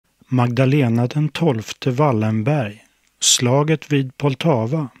Magdalena XII Wallenberg Slaget vid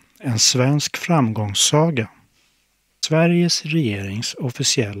Poltava, en svensk framgångssaga. Sveriges regerings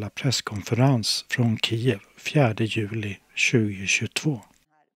officiella presskonferens från Kiev 4 juli 2022.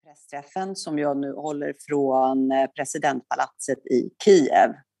 Pressträffen som jag nu håller från presidentpalatset i Kiev.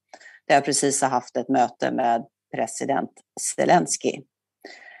 Där jag precis har haft ett möte med president Zelensky.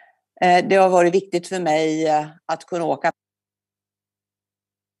 Det har varit viktigt för mig att kunna åka.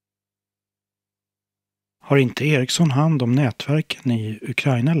 Har inte Ericsson hand om nätverken i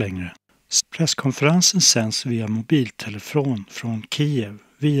Ukraina längre? Presskonferensen sänds via mobiltelefon från Kiev,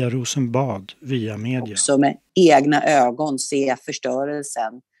 via Rosenbad, via media. Också med egna ögon se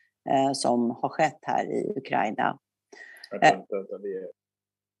förstörelsen som har skett här i Ukraina.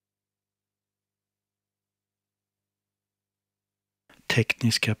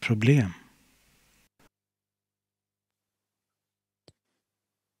 Tekniska problem.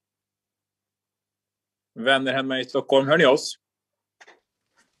 Vänner hemma i Stockholm, hör ni oss?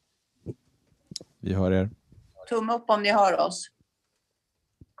 Vi hör er. Tumme upp om ni hör oss.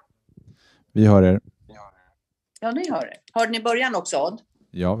 Vi hör er. Ja, ni hör det. Hörde ni början också, Odd?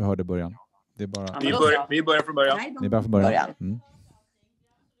 Ja, vi hörde början. Det är bara... Vi börjar från början. Nej, Ni börjar från början. Nej,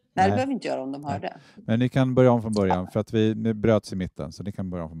 det behöver vi inte göra om de hörde. Men ni kan börja om från början för att vi bröts i mitten, så ni kan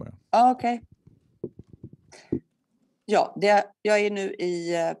börja om från början. Ja, okej. Ja, jag är nu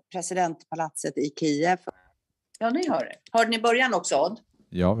i presidentpalatset i Kiev. Ja, ni hör det. Hörde ni början också, Odd?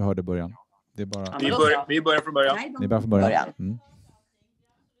 Ja, vi hörde början. Det är bara... Vi börjar från början. Nej, Ni börjar från början. Nej,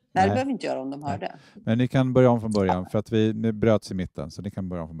 det behöver vi inte göra om de hörde. Men ni kan börja om från början för att vi bröts i mitten, så ni kan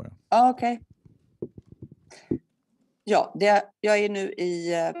börja om från början. Ja, okej. Ja, jag är nu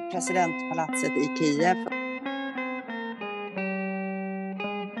i presidentpalatset i Kiev.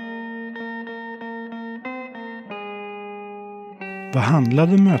 Vad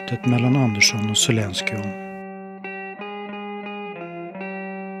handlade mötet mellan Andersson och Zelensky om?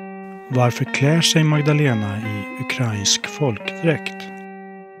 Varför klär sig Magdalena i ukrainsk folkdräkt?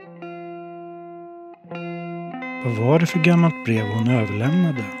 Vad var det för gammalt brev hon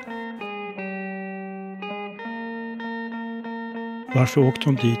överlämnade? Varför åkte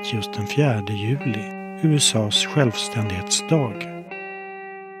hon dit just den 4 juli, USAs självständighetsdag?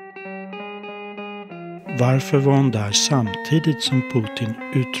 Varför var hon där samtidigt som Putin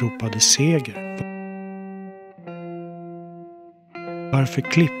utropade seger? Varför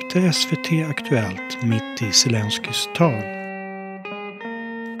klippte SVT Aktuellt mitt i Zelenskys tal?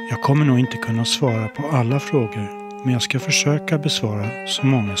 Jag kommer nog inte kunna svara på alla frågor, men jag ska försöka besvara så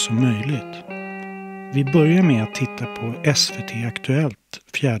många som möjligt. Vi börjar med att titta på SVT Aktuellt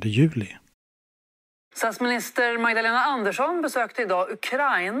 4 juli. Statsminister Magdalena Andersson besökte idag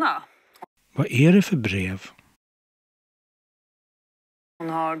Ukraina. Vad är det för brev? Hon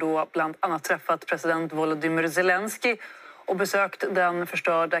har då bland annat träffat president Volodymyr Zelensky och besökt den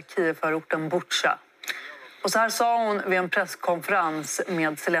förstörda Kiev-förorten Bucha. Och så här sa hon vid en presskonferens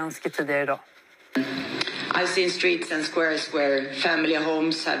med Zelensky tidigare idag. I've seen streets and squares where family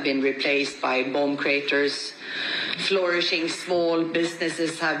homes have been replaced by bomb craters. Flourishing small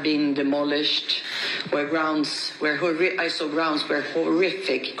businesses have been demolished. I saw grounds where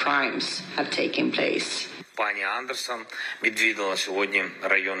horrific crimes have taken place. Пані Андерсон відвідала сьогодні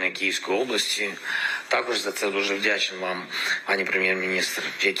райони Київської області. Також за це дуже вдячний вам, пані прем'єр-міністр,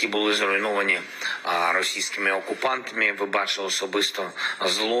 які були зруйновані російськими окупантами. Ви бачили особисто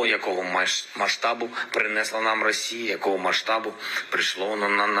зло, якого масштабу принесла нам Росія, якого масштабу прийшло воно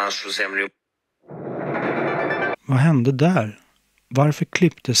на нашу землю. Vad hände där? Varför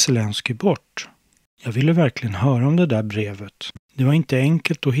klippte Zelensky bort? Jag ville verkligen höra om det där brevet. Det var inte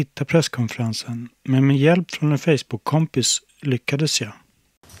enkelt att hitta presskonferensen, men med hjälp från en Facebook-kompis lyckades jag.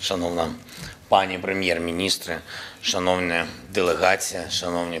 Шановна пані прем'єр-міністре, шановна делегація,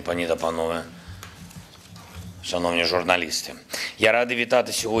 шановні пані та панове, шановні журналісти. Я радий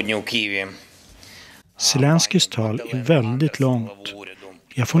вітати сьогодні у Києві. Zelenskys tal är väldigt långt.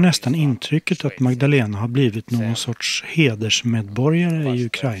 Jag får nästan intrycket att Magdalena har blivit någon sorts hedersmedborgare i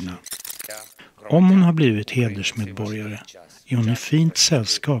Ukraina. Om hon har blivit hedersmedborgare är hon i fint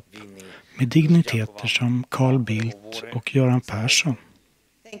sällskap med digniteter som Carl Bildt och Göran Persson.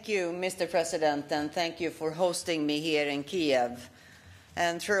 Thank you, Mr. President, and thank you for hosting me here in Kiev.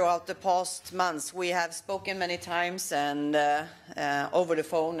 And throughout the past months, we have spoken many times and over the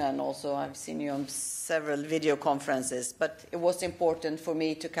phone, and also I've seen you on several video conferences. But it was important for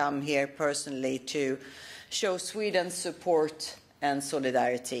me to come here personally to show Sweden's support and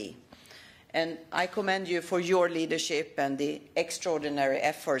solidarity. And I commend you for your leadership and the extraordinary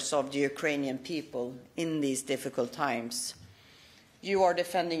efforts of the Ukrainian people in these difficult times. You are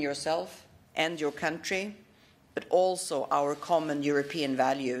defending yourself and your country, but also our common European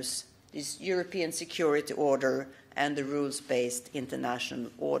values, this European security order and the rules-based international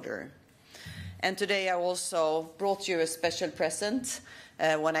order. And today I also brought you a special present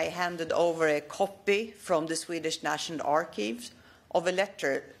when I handed over a copy from the Swedish National Archives of a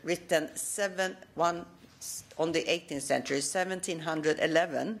letter written on the 18th century,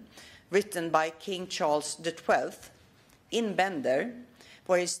 1711, written by King Charles XII in Bender,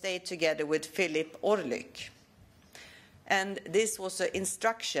 where he stayed together with Philip Orlik. And this was an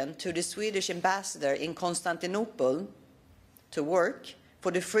instruction to the Swedish ambassador in Constantinople to work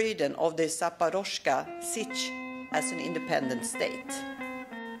for the freedom of the Zaporozhka Sich as an independent state.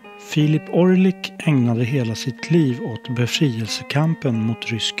 Philip Orlik ägnade hela sitt liv åt befrielsekampen mot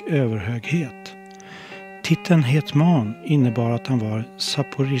rysk överhöghet. Titeln hetman innebar att han var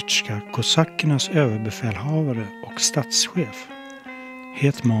Zaporizjska kosackernas överbefälhavare och statschef.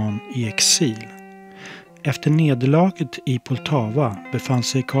 Hetman i exil. Efter nederlaget i Poltava befann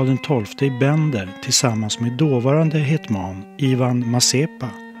sig Karl XII i Bender tillsammans med dåvarande hetman Ivan Mazepa,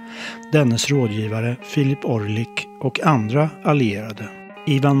 dennes rådgivare Philip Orlik och andra allierade.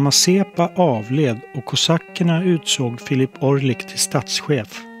 Ivan Mazepa avled och kosackerna utsåg Philip Orlik till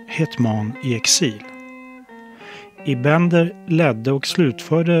statschef, hetman i exil. I Bender ledde och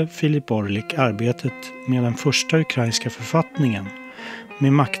slutförde Philip Orlik arbetet med den första ukrainska författningen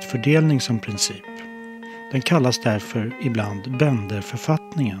med maktfördelning som princip. Den kallas därför ibland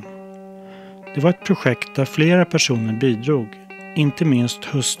Benderförfattningen. Det var ett projekt där flera personer bidrog, inte minst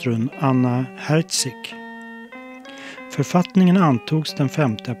hustrun Anna Herzig. Författningen antogs den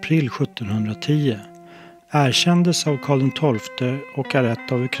 5 april 1710, erkändes av Karl XII och är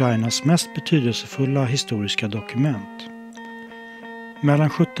ett av Ukrainas mest betydelsefulla historiska dokument. Mellan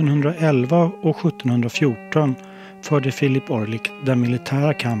 1711 och 1714 förde Philip Orlik den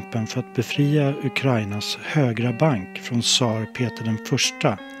militära kampen för att befria Ukrainas högra bank från tsar Peter I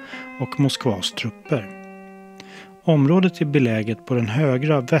och Moskvas trupper. Området är beläget på den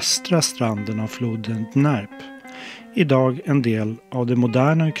högra västra stranden av floden Dnärp, idag en del av det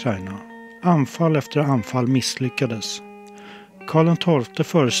moderna Ukraina. Anfall efter anfall misslyckades. Karl XII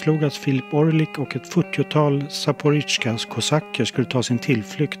föreslog att Philip Orlik och ett 40-tal Zaporizjkas kosacker skulle ta sin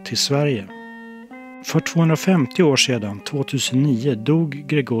tillflykt till Sverige. För 250 år sedan, 2009, dog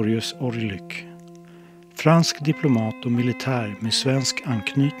Gregorius Orlik, fransk diplomat och militär med svensk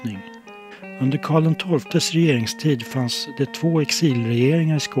anknytning. Under Karl XIIs regeringstid fanns det 2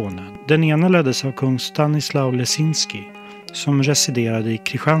 exilregeringar i Skåne. Den ena leddes av kung Stanislaw Lesinski, som residerade i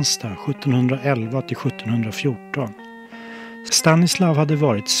Kristianstad 1711 till 1714. Stanislav hade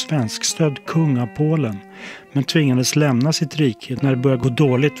varit svenskstödd kung av Polen, men tvingades lämna sitt rike när det började gå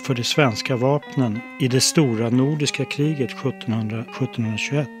dåligt för de svenska vapnen i det stora nordiska kriget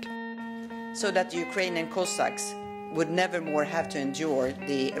 1721. So that the Ukrainian Cossacks would never more have to endure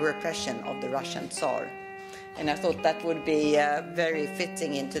the repression of the Russian Tsar. And I thought that would be very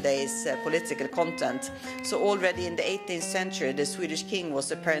fitting in today's political content. So already in the 18th century, the Swedish king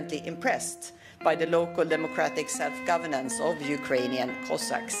was apparently impressed by the local democratic self-governance of Ukrainian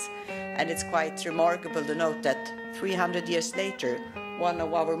Cossacks. And it's quite remarkable to note that 300 years later, one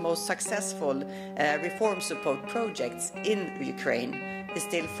of our most successful reform support projects in Ukraine is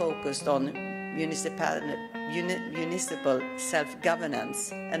still focused on municipal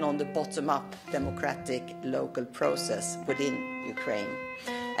self-governance and on the bottom-up democratic local process within Ukraine.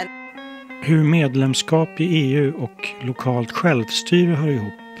 Hur medlemskap i EU och lokalt självstyre hör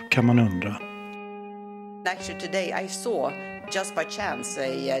ihop kan man undra. Actually today I saw, just by chance,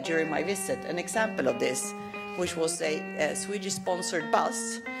 during my visit, an example of this, which was a Swedish-sponsored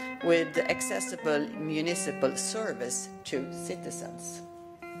bus with accessible municipal service to citizens.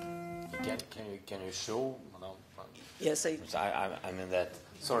 Can you show? Yes, I mean that.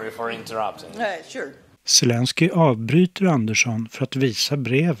 Sorry for interrupting. Sure. Zelensky avbryter Andersson för att visa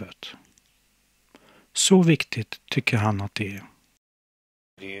brevet. Så viktigt tycker han att det är.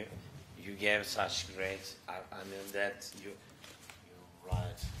 You gave such great. I mean that you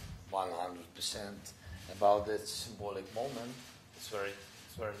write 100% about that symbolic moment. It's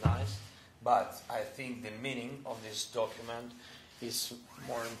very nice. But I think the meaning of this document is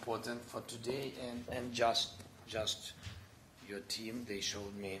more important for today, and just your team, they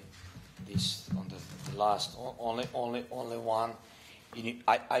showed me this on the last only one.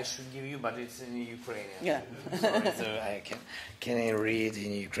 I should give you, but it's in Ukrainian. Yeah. So I can I read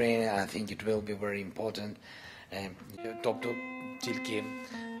in Ukrainian? I think it will be very important. Тобто тільки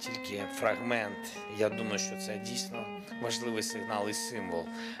фрагмент. Я думаю, що це дійсно важливий сигнал і символ.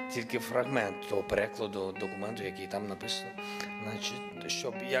 Тільки фрагмент того перекладу документу, який там написано Значить,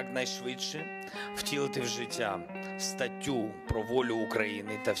 щоб якнайшвидше втілити в життя статтю про волю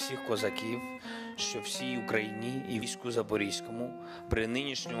України та всіх козаків, що всій Україні і війську Запорізькому при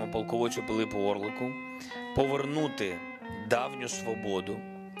нинішньому полководцю Пилипу Орлику повернути давню свободу,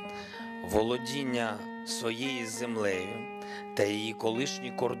 володіння своєю землею та її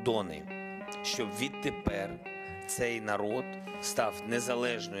колишні кордони, щоб відтепер цей народ став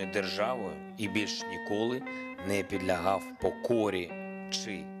незалежною державою і більш ніколи не підлягав покорі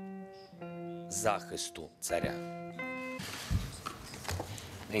чи захисту царя.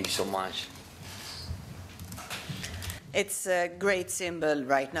 Thank you so much. It's a great symbol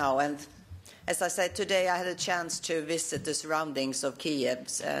right now, and as I said today, I had a chance to visit the surroundings of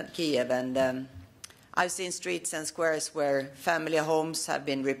Kiev, and I've seen streets and squares where family homes have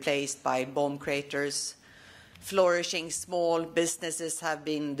been replaced by bomb craters, flourishing small businesses have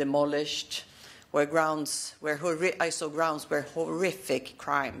been demolished, I saw grounds where horrific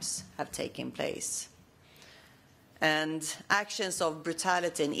crimes have taken place. And actions of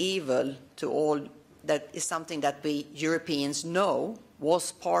brutality and evil to all that is something that we Europeans know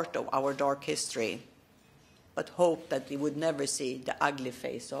was part of our dark history, but hope that we would never see the ugly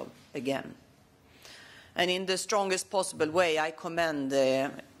face of again. And in the strongest possible way, I condemn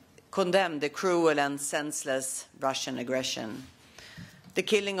the cruel and senseless Russian aggression, the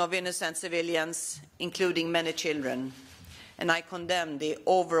killing of innocent civilians, including many children, and I condemn the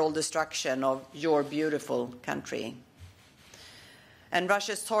overall destruction of your beautiful country. And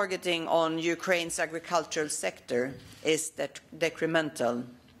Russia's targeting on Ukraine's agricultural sector is detrimental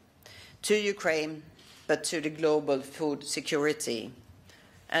to Ukraine, but to the global food security.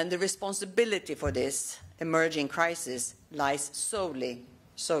 And the responsibility for this emerging crisis lies solely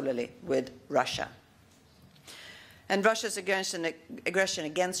with Russia. And Russia's aggression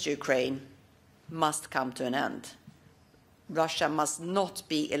against Ukraine must come to an end. Russia must not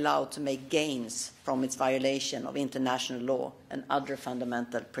be allowed to make gains from its violation of international law and other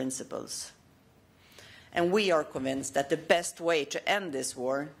fundamental principles. And we are convinced that the best way to end this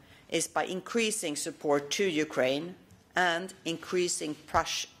war is by increasing support to Ukraine and increasing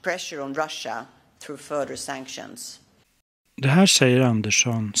pressure on Russia through further sanctions. Det här säger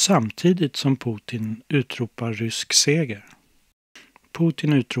Andersson samtidigt som Putin utropar rysk seger.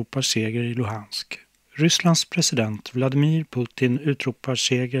 Putin utropar seger i Luhansk. Rysslands president Vladimir Putin utropar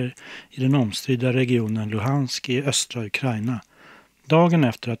seger i den omstridda regionen Luhansk i östra Ukraina, dagen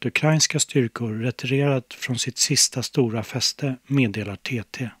efter att ukrainska styrkor retirerat från sitt sista stora fäste, meddelar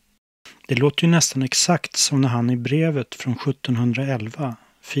TT. Det låter ju nästan exakt som när han i brevet från 1711,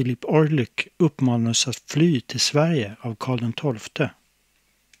 Filip Orlyk, uppmanades att fly till Sverige av Karl XII.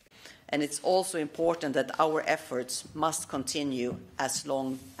 And it's also important that our efforts must continue as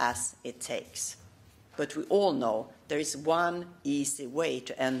long as it takes. But we all know there is one easy way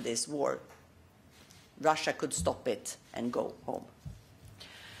to end this war. Russia could stop it and go home.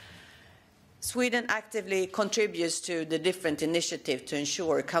 Sweden actively contributes to the different initiatives to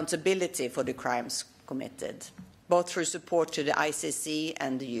ensure accountability for the crimes committed, both through support to the ICC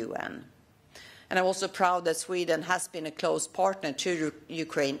and the UN. And I'm also proud that Sweden has been a close partner to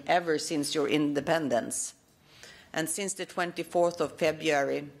Ukraine ever since your independence. And since the 24th of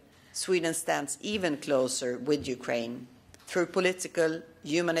February, Sweden stands even closer with Ukraine through political,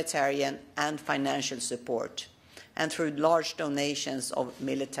 humanitarian and financial support, and through large donations of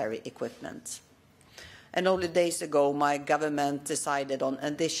military equipment. And only days ago, my government decided on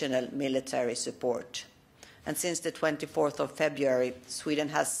additional military support. And since the 24th of February, Sweden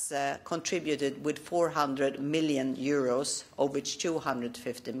has contributed with 400 million euros, of which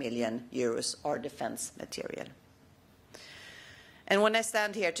 250 million euros are defense material. And when I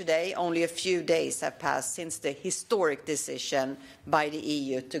stand here today, only a few days have passed since the historic decision by the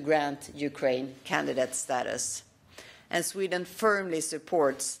EU to grant Ukraine candidate status. And Sweden firmly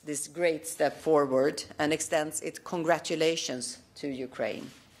supports this great step forward and extends its congratulations to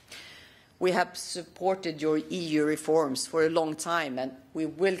Ukraine. We have supported your EU reforms for a long time, and we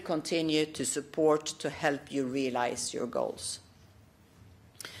will continue to support to help you realize your goals.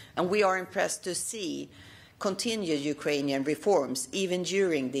 And we are impressed to see continued Ukrainian reforms even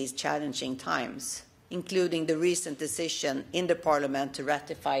during these challenging times, including the recent decision in the parliament to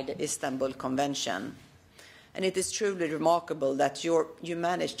ratify the Istanbul Convention. And it is truly remarkable that you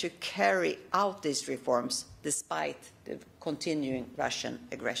managed to carry out these reforms despite the continuing Russian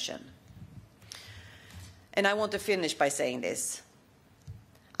aggression. And I want to finish by saying this.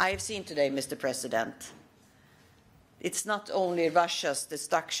 I have seen today, Mr. President, it's not only Russia's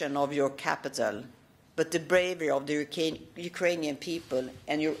destruction of your capital, but the bravery of the Ukrainian people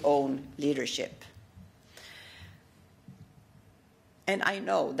and your own leadership. And I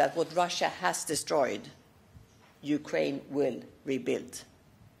know that what Russia has destroyed, Ukraine will rebuild.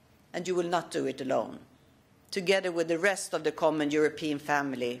 And you will not do it alone. Together with the rest of the common European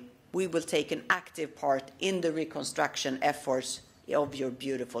family, we will take an active part in the reconstruction efforts of your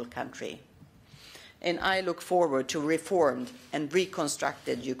beautiful country. And I look forward to reformed and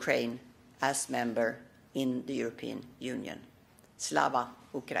reconstructed Ukraine as member in the European Union. Slava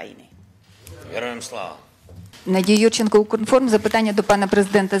Ukraini. Героям слава. Надія Юрченко, Укрінформ. Запитання до пана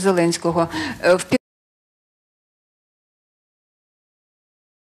президента Зеленського.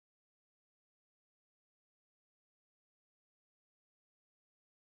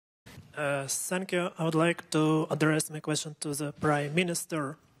 Thank you. I would like to address my question to the Prime Minister.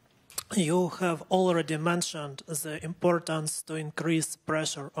 You have already mentioned the importance to increase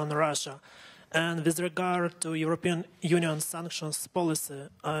pressure on Russia. And with regard to European Union sanctions policy,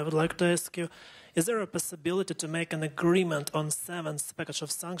 I would like to ask you, is there a possibility to make an agreement on 7th package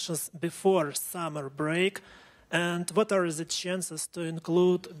of sanctions before summer break? And what are the chances to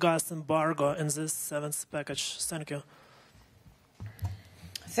include gas embargo in this 7th package? Thank you.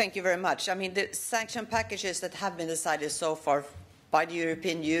 Thank you very much. I mean, the sanction packages that have been decided so far by the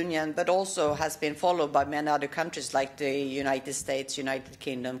European Union, but also has been followed by many other countries like the United States, United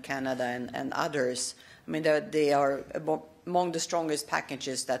Kingdom, Canada, and others. I mean, they are among the strongest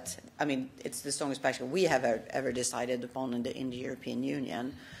packages that, I mean, it's the strongest package we have ever decided upon in the European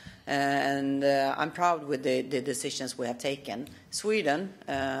Union. And I'm proud with the decisions we have taken. Sweden,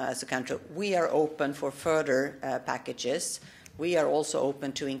 as a country, we are open for further packages. We are also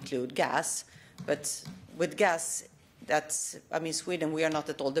open to include gas, but with gas, I mean, Sweden, we are not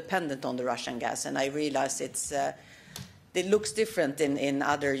at all dependent on the Russian gas, and I realize it looks different in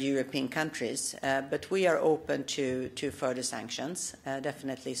other European countries, but we are open to further sanctions,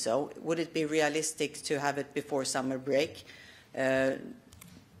 definitely so. Would it be realistic to have it before summer break? I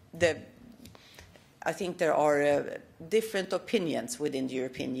think there are different opinions within the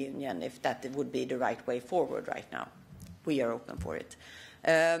European Union if that would be the right way forward right now. We are open for it.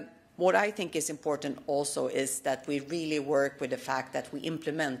 What I think is important also is that we really work with the fact that we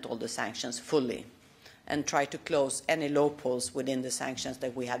implement all the sanctions fully and try to close any loopholes within the sanctions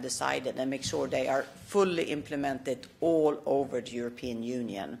that we have decided and make sure they are fully implemented all over the European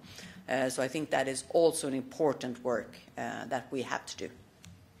Union. So I think that is also an important work that we have to do.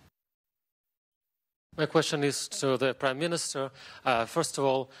 My question is to the Prime Minister. First of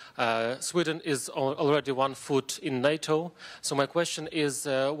all, Sweden is already 1 foot in NATO. So my question is,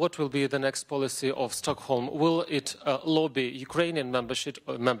 what will be the next policy of Stockholm? Will it lobby Ukrainian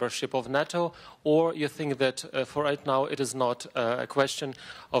membership of NATO, or you think that for right now it is not a question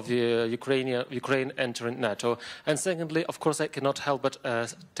of the Ukraine entering NATO? And secondly, of course, I cannot help but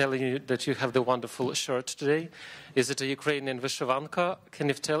telling you that you have the wonderful shirt today. Is it a Ukrainian Vyshyvankan? Can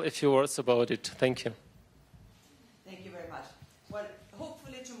you tell a few words about it? Thank you. Thank you very much. Well,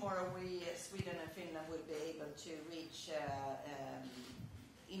 hopefully tomorrow Sweden and Finland will be able to reach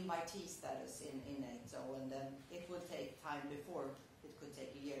invitee status in NATO, and then it will take time before, it could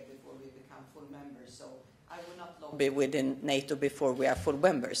take a year before we become full members. So I will not lobby within NATO before we are full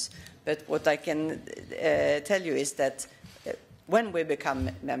members. But what I can tell you is that when we become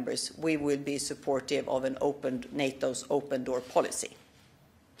members, we will be supportive of an NATO's open door policy.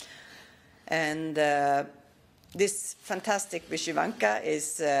 And this fantastic Vyshyvankan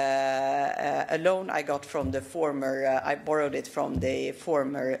is a loan I got from the former, I borrowed it from the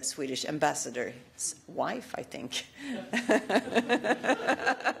former Swedish ambassador's wife, I think.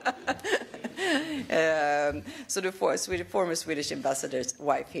 So the former Swedish ambassador's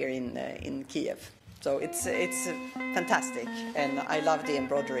wife here in Kiev. So it's fantastic, and I love the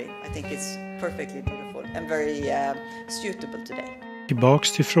embroidery. I think it's perfectly beautiful and very suitable today.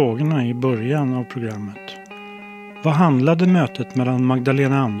 Tillbaks till frågorna i början av programmet. Vad handlade mötet mellan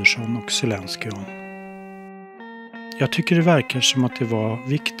Magdalena Andersson och Zelensky om? Jag tycker det verkar som att det var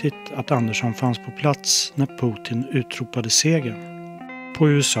viktigt att Andersson fanns på plats när Putin utropade segern på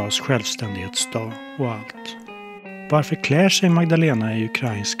USAs självständighetsdag och allt. Varför klär sig Magdalena i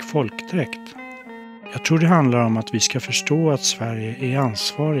ukrainsk folkdräkt? Jag tror det handlar om att vi ska förstå att Sverige är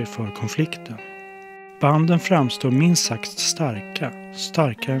ansvarig för konflikten. Banden framstår minst sagt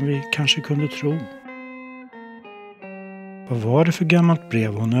starkare än vi kanske kunde tro. Vad var det för gammalt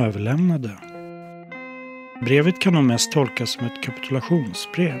brev hon överlämnade? Brevet kan nog mest tolkas som ett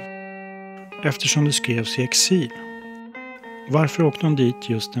kapitulationsbrev, eftersom det skrevs i exil. Varför åkte hon dit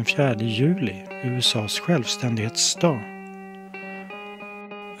just den 4 juli, USAs självständighetsdag?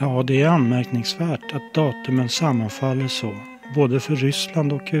 Ja, det är anmärkningsvärt att datumen sammanfaller så, både för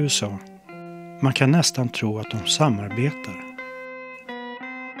Ryssland och USA. Man kan nästan tro att de samarbetar.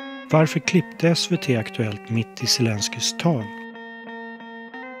 Varför klippte SVT Aktuellt mitt i Zelenskys tal?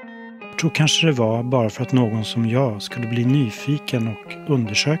 Jag tror kanske det var bara för att någon som jag skulle bli nyfiken och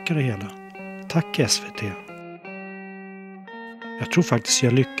undersöka det hela. Tack SVT. Jag tror faktiskt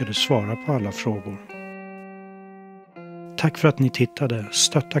jag lyckades svara på alla frågor. Tack för att ni tittade.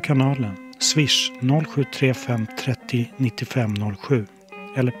 Stötta kanalen. Swish 0735 30 95 07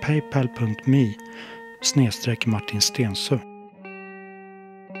 eller paypal.me/Martin Stensö.